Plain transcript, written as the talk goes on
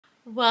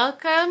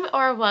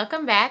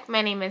Welcome back.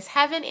 My name is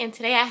Heaven, and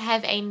today I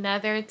have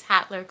another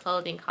toddler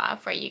clothing haul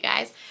for you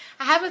guys.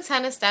 I have a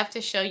ton of stuff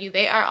to show you.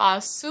 They are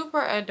all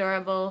super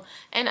adorable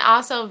and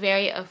also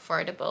very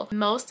affordable.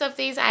 Most of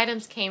these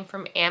items came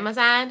from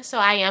Amazon, so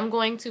I am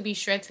going to be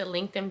sure to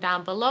link them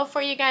down below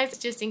for you guys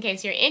just in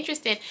case you're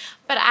interested.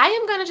 But I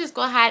am going to just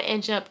go ahead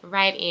and jump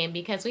right in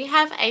because we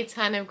have a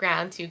ton of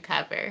ground to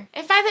cover.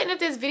 If by the end of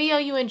this video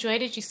you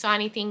enjoyed it, you saw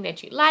anything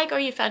that you like, or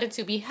you felt it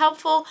to be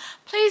helpful,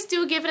 please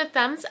do give it a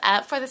thumbs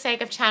up for the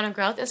sake of channel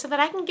growth and so that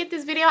I can get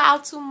this video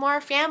out to more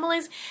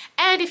families.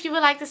 And if you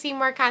would like to see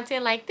more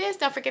content like this,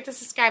 don't forget to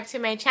subscribe to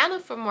my channel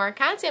for more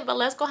content. But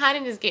let's go ahead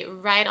and just get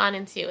right on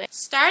into it.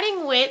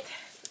 Starting with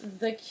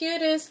the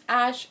cutest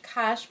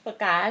OshKosh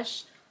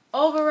B'gosh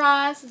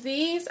overalls.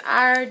 These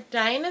are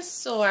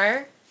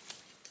dinosaur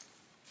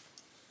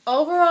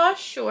overall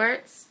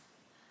shorts,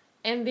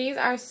 and these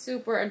are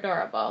super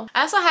adorable.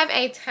 I also have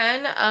a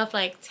ton of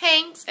like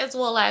tanks as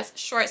well as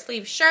short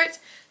sleeve shirts,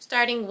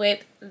 starting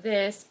with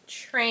this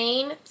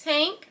train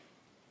tank.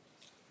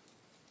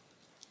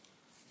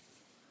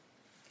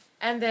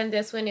 And then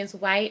this one is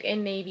white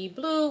and navy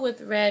blue with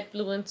red,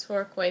 blue, and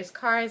turquoise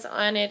cards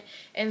on it.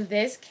 And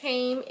this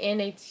came in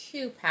a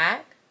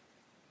 2-pack.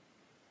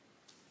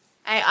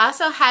 I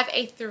also have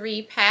a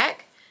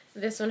 3-pack.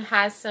 This one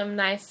has some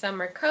nice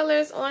summer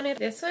colors on it.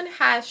 This one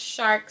has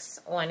sharks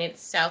on it.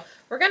 So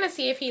we're going to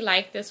see if he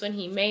liked this one.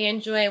 He may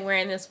enjoy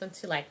wearing this one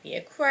to like the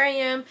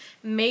aquarium,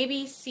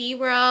 maybe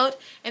SeaWorld.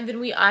 And then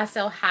we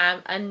also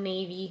have a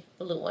navy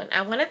blue one.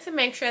 I wanted to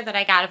make sure that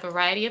I got a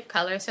variety of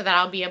colors so that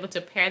I'll be able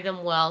to pair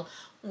them well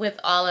with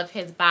all of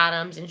his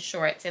bottoms and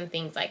shorts and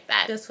things like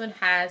that. This one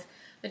has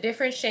the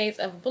different shades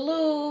of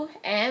blue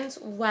and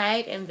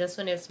white, and this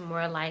one is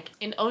more like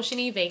an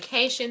oceany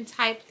vacation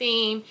type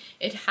theme.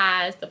 It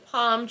has the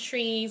palm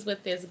trees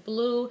with this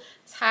blue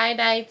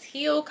tie-dye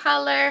teal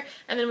color,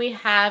 and then we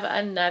have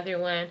another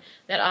one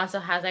that also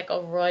has like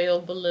a royal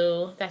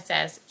blue that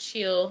says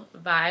chill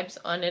vibes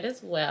on it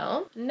as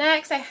well.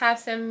 Next, I have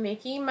some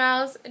Mickey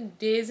Mouse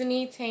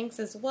Disney tanks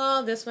as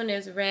well. This one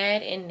is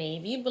red and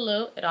navy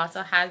blue. It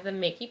also has the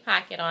Mickey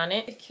pocket on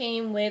it. It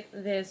came with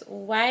this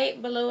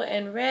white, blue,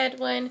 and red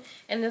one,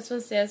 and this one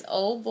says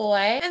oh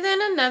boy. And then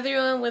another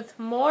one with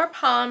more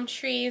palm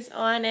trees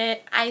on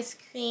it, ice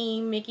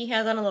cream. Mickey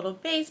has on a little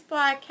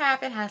baseball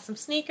cap. It has some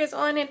sneakers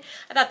on it.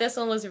 I thought this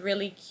one was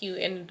really cute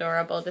and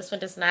adorable. This one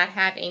does not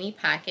have any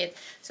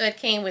pockets. So it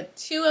came with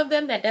 2 of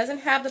them that doesn't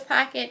have the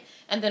pocket,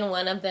 and then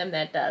 1 of them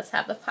that does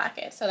have the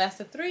pocket. So that's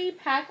the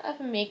 3-pack of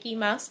Mickey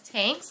Mouse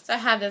tanks. So I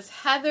have this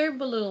heather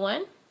blue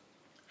one,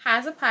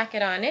 has a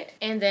pocket on it,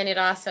 and then it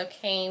also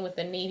came with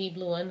a navy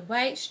blue and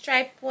white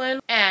striped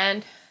one,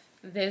 and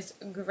this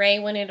gray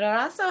one. It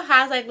also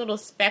has like little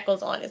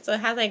speckles on it. So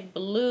it has like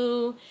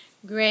blue,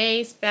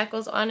 gray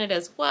speckles on it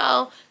as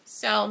well.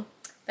 So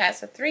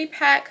that's a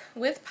 3-pack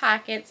with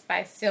pockets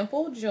by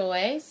Simple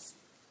Joys.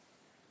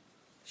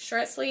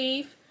 Short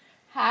sleeve,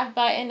 half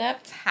button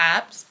up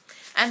tops.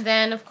 And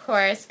then of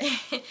course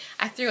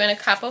I threw in a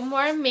couple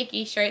more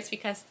Mickey shirts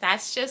because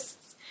that's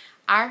just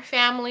our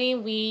family.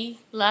 We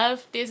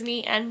love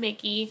Disney and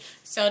Mickey.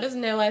 So does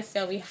Noah.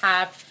 So we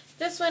have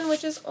this one,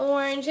 which is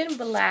orange and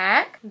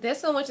black.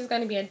 This one, which is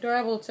going to be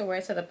adorable to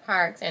wear to the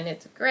parks, and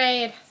it's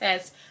gray. It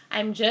says,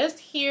 I'm just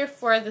here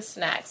for the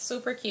snacks.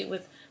 Super cute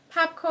with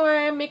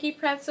popcorn, Mickey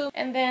pretzel.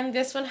 And then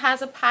this one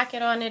has a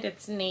pocket on it.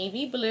 It's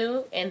navy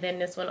blue. And then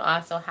this one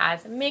also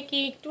has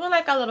Mickey doing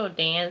like a little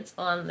dance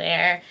on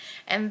there.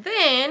 And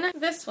then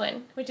this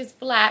one, which is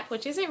black,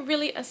 which isn't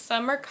really a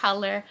summer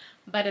color,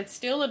 but it's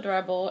still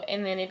adorable.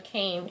 And then it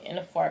came in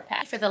a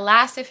 4-pack. For the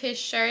last of his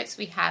shirts,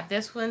 we have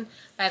this one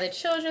by the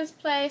Children's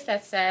Place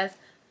that says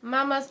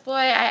Mama's Boy.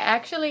 I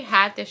actually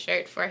had this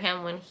shirt for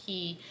him when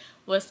he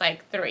was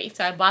like 3.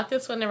 So I bought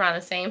this one around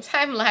the same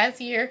time last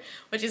year,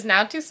 which is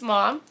now too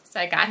small. So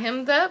I got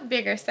him the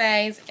bigger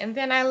size. And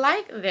then I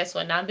like this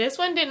one. Now this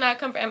one did not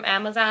come from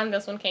Amazon.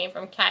 This one came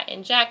from Cat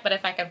and Jack. But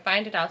if I can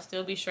find it, I'll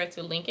still be sure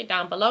to link it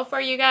down below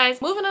for you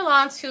guys. Moving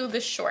along to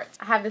the shorts.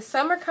 I have the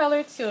summer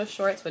color teal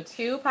shorts with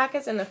 2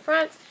 pockets in the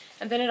front.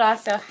 And then it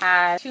also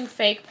has 2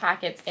 fake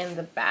pockets in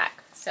the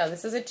back. So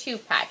this is a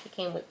 2-pack. It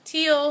came with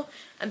teal.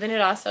 And then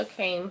it also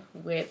came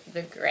with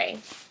the gray.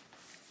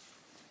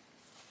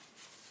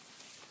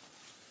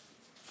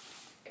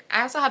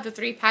 I also have the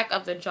 3-pack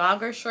of the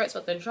jogger shorts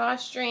with the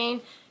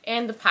drawstring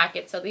and the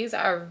pocket. So these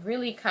are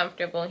really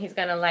comfortable. He's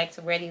going to like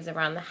to wear these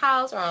around the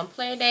house or on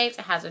play dates.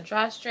 It has a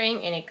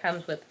drawstring, and it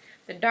comes with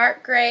the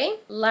dark gray,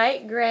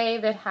 light gray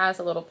that has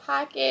a little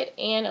pocket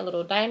and a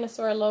little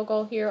dinosaur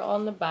logo here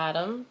on the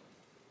bottom.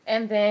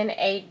 And then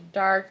a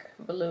dark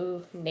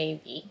blue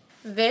navy.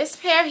 This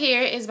pair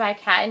here is by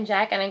Cat and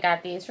Jack, and I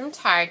got these from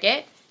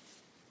Target.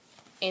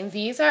 And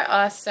these are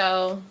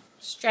also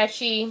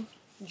stretchy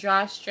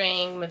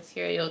drawstring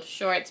material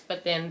shorts,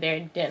 but then they're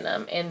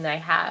denim, and they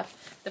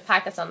have the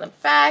pockets on the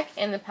back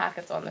and the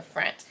pockets on the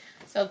front.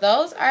 So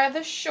those are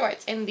the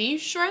shorts, and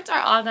these shorts are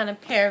all gonna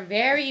pair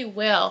very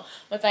well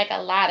with like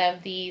a lot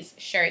of these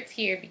shirts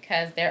here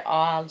because they're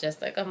all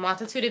just like a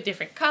multitude of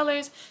different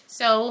colors.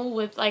 So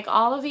with like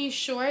all of these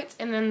shorts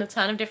and then the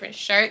ton of different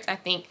shirts, I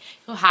think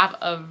he'll have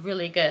a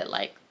really good,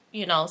 like,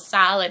 you know,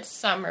 solid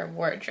summer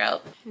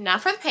wardrobe. Now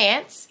for the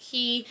pants,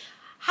 he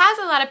has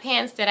a lot of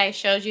pants that I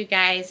showed you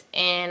guys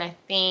in, I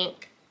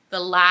think, the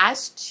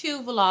last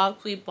 2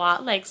 vlogs. We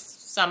bought like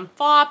some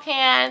fall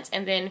pants,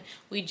 and then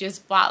we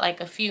just bought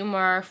like a few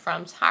more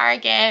from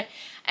Target.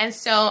 And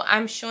so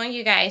I'm showing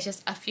you guys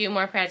just a few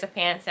more pairs of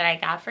pants that I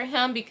got for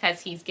him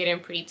because he's getting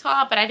pretty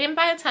tall, but I didn't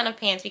buy a ton of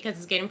pants because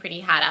it's getting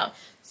pretty hot out.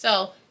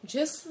 So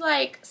just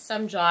like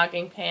some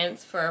jogging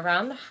pants for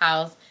around the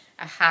house.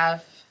 I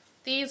have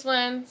these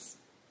ones.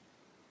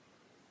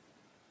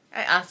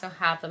 I also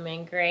have them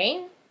in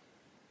gray.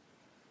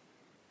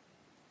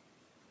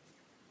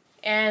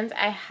 And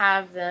I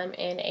have them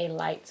in a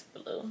light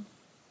blue.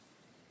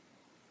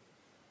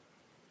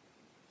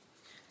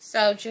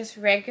 So just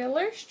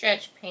regular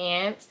stretch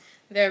pants.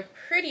 They're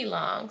pretty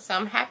long, so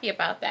I'm happy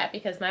about that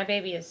because my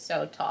baby is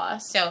so tall.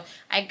 So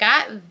I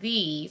got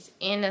these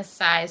in a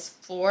size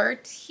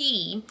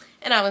 4T,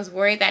 and I was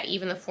worried that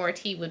even the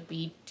 4T would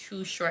be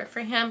too short for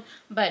him,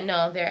 but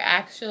no, they're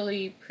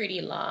actually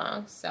pretty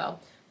long. So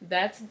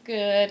that's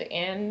good.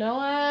 And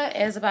Noah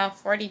is about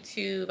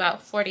 42,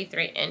 about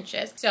 43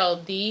 inches.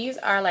 So these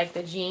are like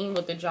the jean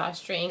with the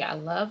drawstring. I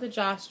love the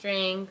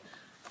drawstring.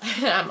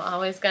 I'm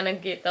always gonna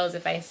get those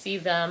if I see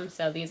them.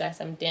 So these are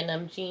some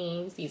denim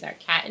jeans. These are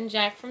Cat and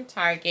Jack from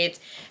Target.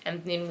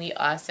 And then we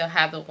also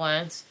have the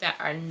ones that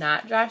are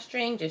not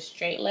drawstring, just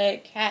straight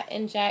leg Cat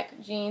and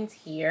Jack jeans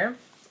here.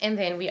 And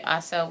then we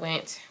also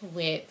went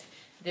with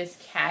this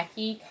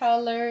khaki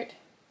colored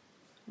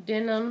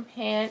denim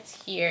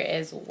pants here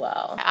as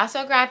well. I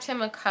also grabbed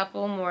him a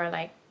couple more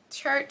like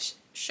church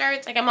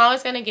shirts. Like I'm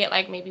always gonna get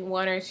like maybe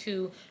 1 or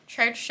 2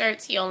 church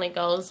shirts. He only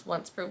goes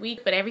once per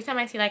week, but every time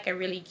I see like a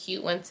really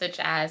cute one such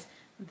as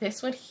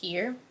this one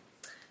here,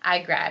 I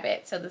grab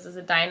it. So this is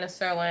a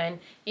dinosaur one.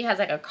 He has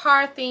like a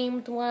car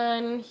themed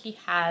one. He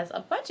has a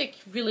bunch of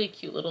really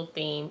cute little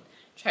themed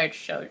church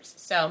shirts.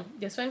 So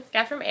this one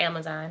got from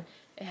Amazon.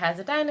 It has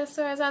the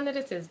dinosaurs on it.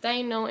 It says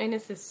Dino, and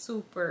this is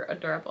super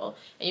adorable.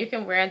 And you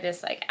can wear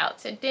this like out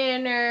to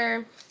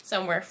dinner,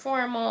 somewhere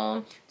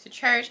formal, to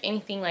church,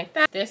 anything like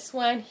that. This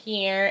one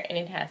here, and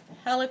it has the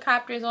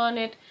helicopters on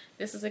it.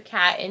 This is a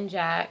Cat and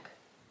Jack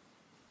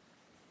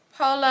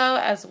polo,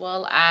 as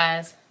well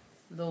as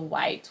the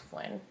white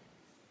one.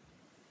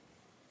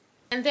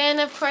 And then,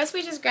 of course,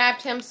 we just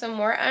grabbed him some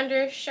more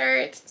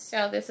undershirts.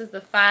 So this is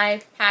the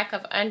 5-pack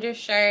of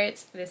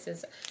undershirts. This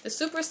is the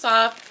super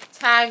soft,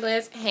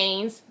 tagless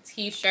Hanes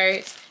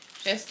t-shirts,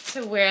 just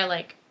to wear,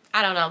 like,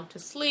 I don't know, to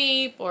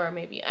sleep or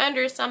maybe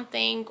under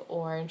something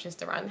or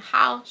just around the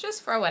house,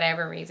 just for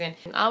whatever reason.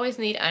 You always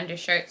need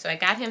undershirts, so I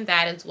got him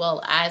that, as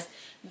well as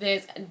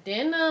this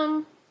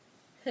denim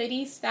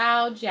hoodie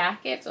style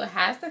jacket. So it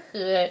has the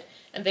hood,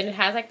 and then it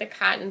has like the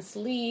cotton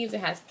sleeves, it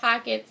has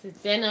pockets, it's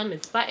denim,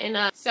 it's button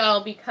up. So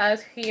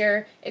because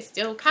here it's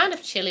still kind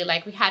of chilly,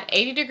 like we had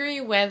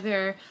 80-degree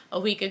weather a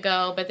week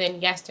ago, but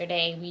then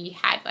yesterday we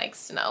had like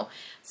snow.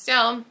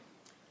 So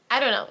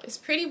I don't know, it's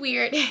pretty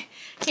weird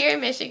here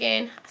in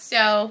Michigan.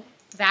 So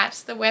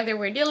that's the weather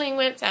we're dealing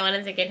with. So I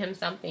wanted to get him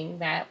something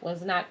that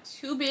was not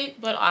too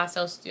big, but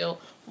also still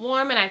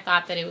warm, and I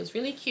thought that it was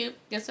really cute.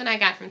 This one I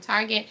got from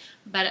Target,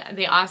 but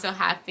they also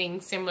have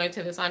things similar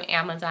to this on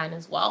Amazon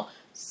as well.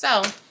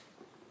 So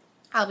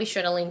I'll be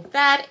sure to link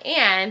that.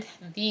 And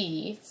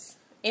these,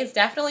 it's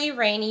definitely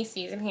rainy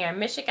season here in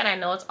Michigan. I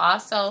know it's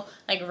also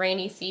like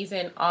rainy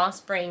season all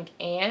spring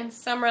and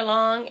summer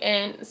long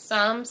in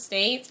some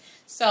states.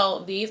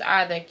 So these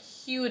are the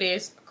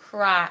cutest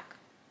Croc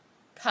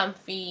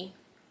comfy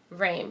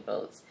rain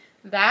boots.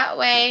 That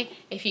way,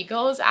 if he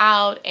goes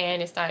out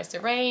and it starts to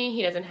rain,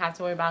 he doesn't have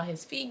to worry about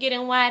his feet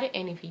getting wet.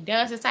 And if he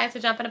does decide to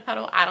jump in a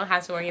puddle, I don't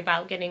have to worry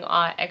about getting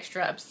all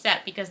extra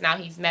upset because now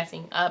he's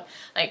messing up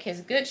like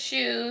his good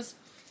shoes.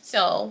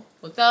 So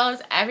with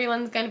those,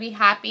 everyone's going to be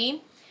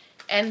happy.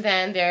 And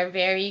then they're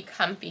very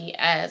comfy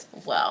as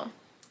well.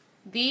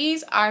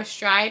 These are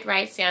Stride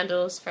Right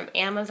sandals from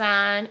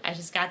Amazon. I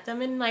just got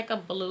them in like a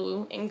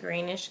blue and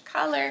greenish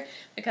color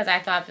because I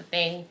thought that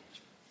they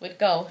would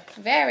go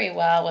very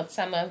well with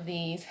some of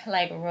these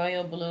like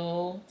royal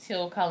blue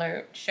teal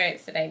color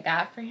shirts that I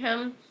got for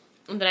him.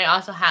 And then I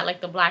also had like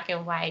the black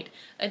and white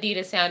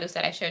Adidas sandals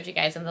that I showed you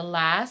guys in the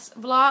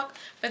last vlog.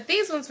 But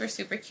these ones were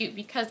super cute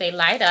because they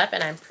light up,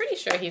 and I'm pretty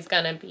sure he's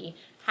gonna be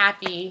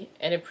happy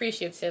and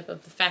appreciative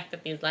of the fact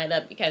that these light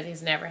up because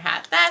he's never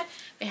had that.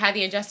 They have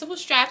the adjustable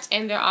straps,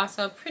 and they're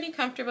also pretty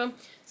comfortable.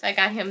 So I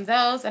got him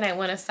those, and I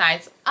went a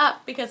size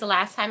up because the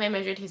last time I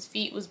measured his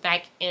feet was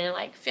back in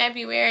like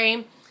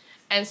February.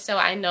 And so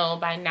I know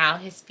by now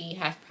his feet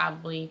have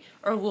probably,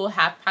 or will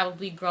have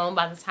probably grown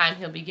by the time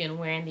he'll begin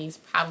wearing these,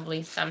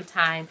 probably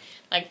sometime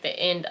like the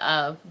end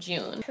of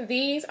June.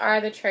 These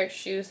are the church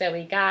shoes that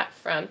we got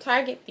from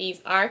Target.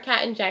 These are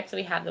Cat and Jack. So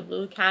we have the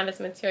blue canvas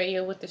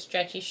material with the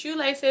stretchy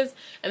shoelaces,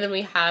 and then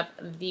we have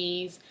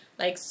these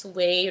like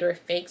suede or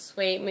fake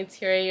suede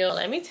material.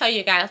 Let me tell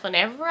you guys,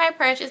 whenever I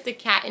purchase the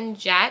Cat and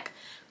Jack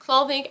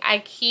clothing, I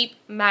keep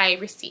my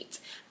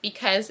receipts,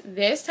 because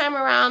this time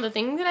around the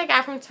things that I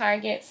got from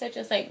Target, such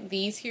as like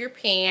these here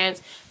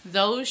pants,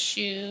 those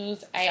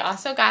shoes, I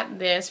also got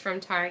this from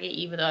Target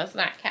even though it's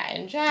not Cat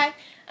and Jack,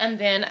 and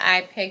then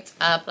I picked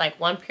up like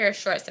one pair of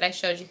shorts that I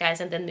showed you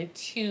guys, and then the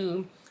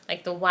two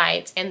like the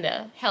whites and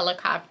the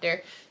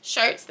helicopter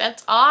shirts.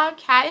 That's all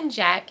Cat and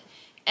Jack.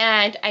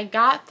 And I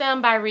got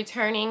them by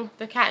returning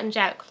the Cat and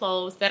Jack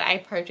clothes that I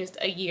purchased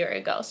a year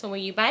ago. So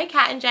when you buy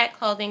Cat and Jack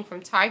clothing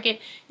from Target,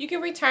 you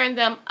can return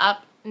them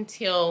up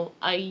until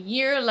a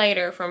year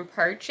later from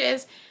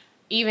purchase,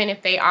 even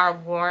if they are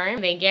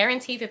worn. They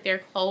guarantee that their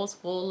clothes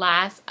will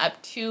last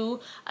up to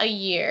a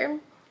year,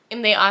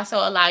 and they also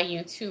allow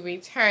you to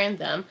return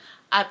them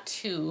up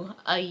to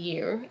a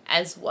year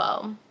as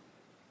well.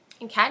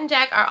 And Cat and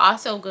Jack are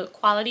also good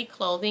quality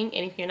clothing,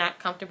 and if you're not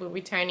comfortable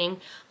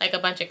returning like a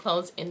bunch of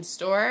clothes in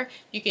store,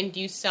 you can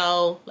do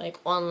so like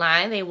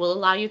online. They will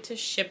allow you to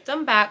ship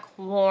them back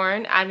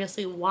worn,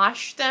 obviously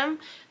wash them,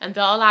 and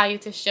they'll allow you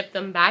to ship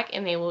them back,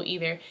 and they will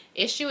either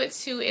issue it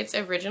to its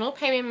original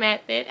payment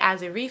method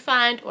as a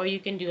refund, or you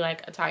can do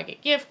like a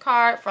Target gift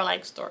card for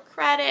like store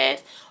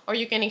credit, or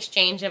you can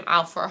exchange them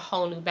out for a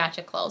whole new batch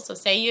of clothes. So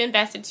say you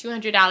invested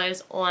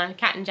 $200 on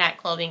Cat and Jack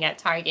clothing at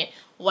Target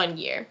 1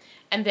 year,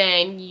 and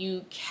then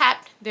you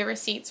kept the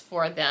receipts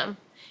for them,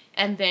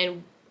 and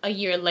then a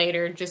year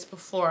later, just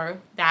before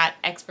that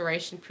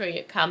expiration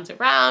period comes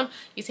around,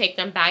 you take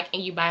them back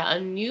and you buy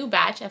a new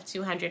batch of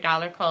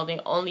 $200 clothing.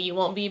 Only you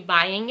won't be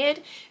buying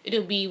it,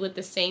 it'll be with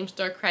the same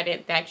store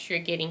credit that you're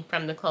getting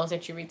from the clothes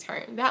that you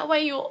return. That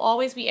way you'll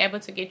always be able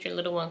to get your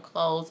little one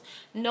clothes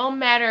no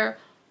matter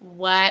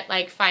what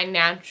like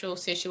financial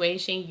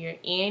situation you're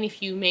in.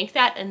 If you make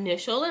that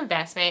initial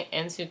investment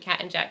into Cat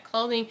and Jack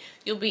clothing,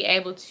 you'll be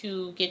able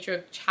to get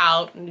your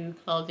child new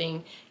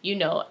clothing, you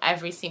know,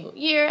 every single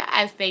year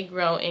as they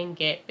grow and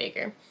get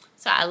bigger.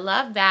 So I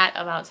love that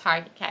about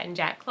Target Cat and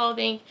Jack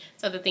clothing.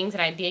 So the things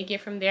that I did get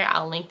from there,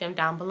 I'll link them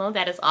down below.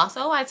 That is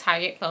also why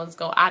Target clothes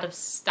go out of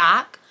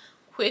stock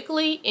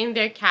quickly in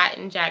their Cat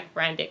and Jack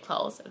branded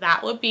clothes.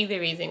 That would be the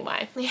reason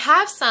why. They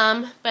have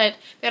some, but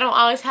they don't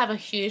always have a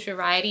huge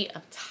variety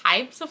of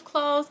types of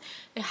clothes.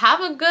 They have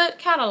a good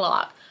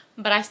catalog,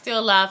 but I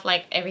still love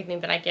like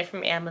everything that I get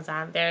from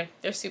Amazon. They're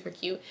super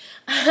cute.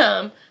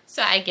 So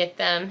I get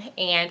them,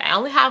 and I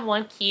only have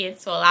one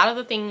kid, so a lot of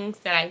the things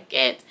that I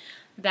get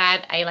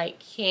that I like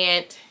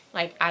can't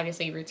like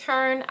obviously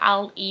return,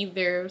 I'll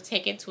either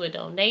take it to a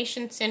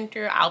donation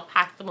center, I'll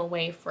pack them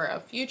away for a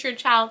future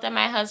child that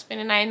my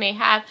husband and I may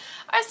have,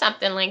 or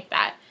something like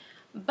that.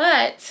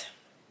 But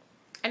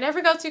I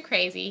never go too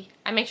crazy.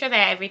 I make sure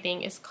that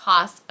everything is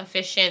cost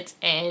efficient,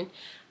 and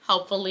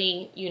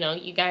hopefully, you know,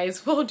 you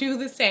guys will do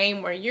the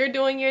same where you're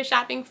doing your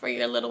shopping for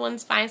your little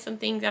ones. Find some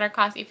things that are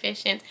cost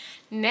efficient.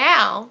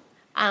 Now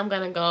I'm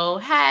gonna go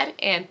ahead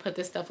and put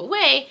this stuff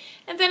away,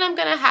 and then I'm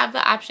gonna have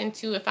the option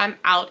to, if I'm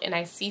out and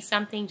I see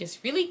something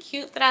just really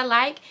cute that I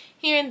like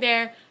here and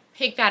there,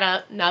 pick that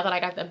up now that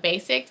I got the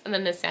basics and the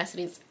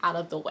necessities out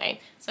of the way.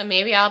 So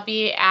maybe I'll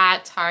be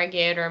at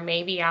Target, or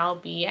maybe I'll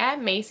be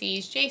at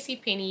Macy's,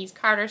 JCPenney's,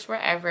 Carter's,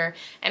 wherever,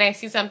 and I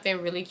see something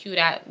really cute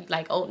at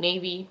like Old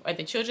Navy or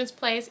the Children's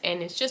Place,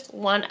 and it's just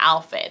one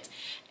outfit.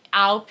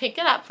 I'll pick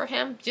it up for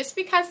him just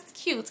because it's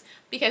cute,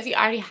 because he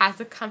already has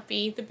the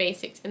comfy, the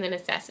basics, and the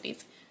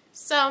necessities.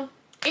 So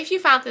if you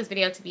found this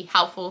video to be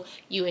helpful,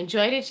 you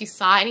enjoyed it, you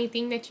saw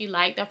anything that you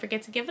liked, don't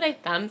forget to give it a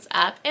thumbs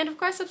up, and of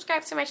course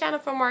subscribe to my channel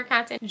for more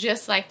content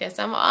just like this.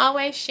 I'm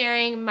always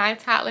sharing my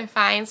toddler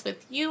finds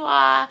with you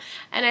all,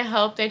 and I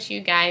hope that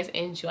you guys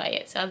enjoy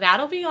it. So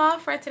that'll be all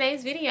for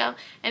today's video.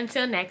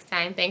 Until next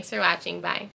time, thanks for watching. Bye.